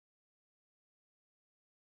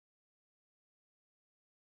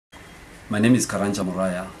My name is Karanja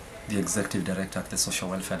Muraya, the Executive Director at the Social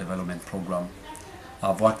Welfare Development Program.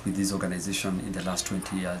 I've worked with this organization in the last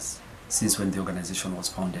 20 years, since when the organization was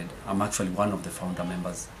founded. I'm actually one of the founder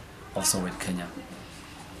members of SOWED Kenya.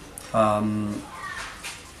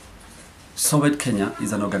 SOWED Kenya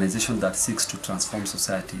is an organization that seeks to transform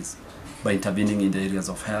societies by intervening in the areas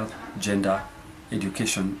of health, gender,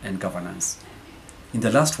 education, and governance. In the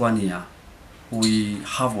last 1 year, we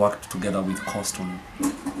have worked together with CorStone's,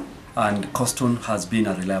 and CorStone's has been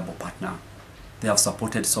a reliable partner. They have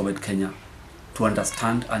supported SOWED Kenya to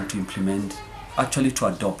understand and to implement, actually to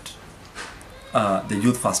adopt the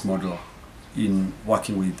Youth First model in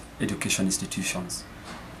working with education institutions.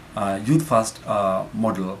 Youth First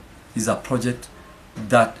model is a project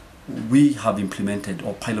that we have implemented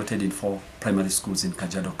or piloted in 4 primary schools in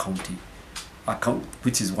Kajiado County,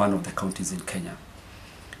 which is one of the counties in Kenya.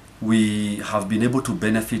 We have been able to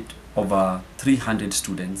benefit over 300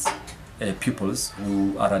 students, pupils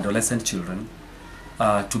who are adolescent children,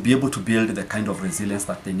 to be able to build the kind of resilience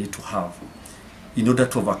that they need to have in order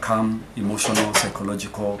to overcome emotional,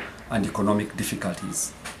 psychological, and economic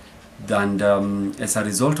difficulties. And as a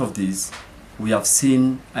result of this, we have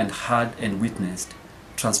seen and heard and witnessed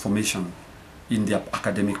transformation in their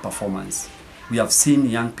academic performance. We have seen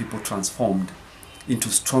young people transformed into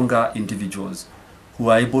stronger individuals who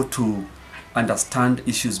are able to understand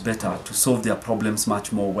issues better, to solve their problems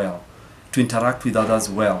much more well, to interact with others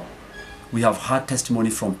well. We have heard testimony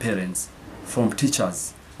from parents, from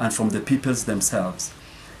teachers, and from the pupils themselves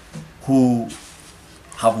who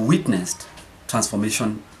have witnessed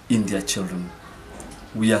transformation in their children.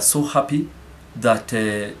 We are so happy that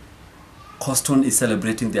CorStone is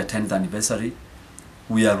celebrating their 10th anniversary.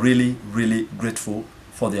 We are really, really grateful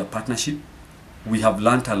for their partnership. We have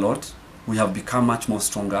learned a lot. We have become much more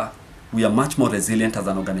stronger. We are much more resilient as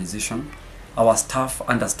an organization. Our staff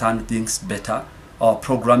understand things better. Our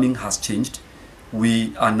programming has changed.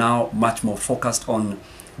 We are now much more focused on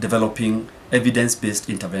developing evidence-based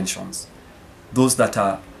interventions. Those that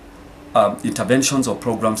are interventions or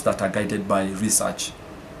programs that are guided by research.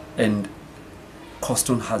 And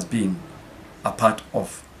CorStone has been a part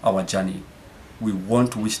of our journey. We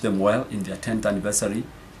want to wish them well in their 10th anniversary.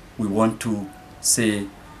 We want to say,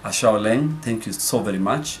 Asha Oleng, thank you so very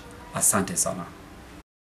much. Asante sana.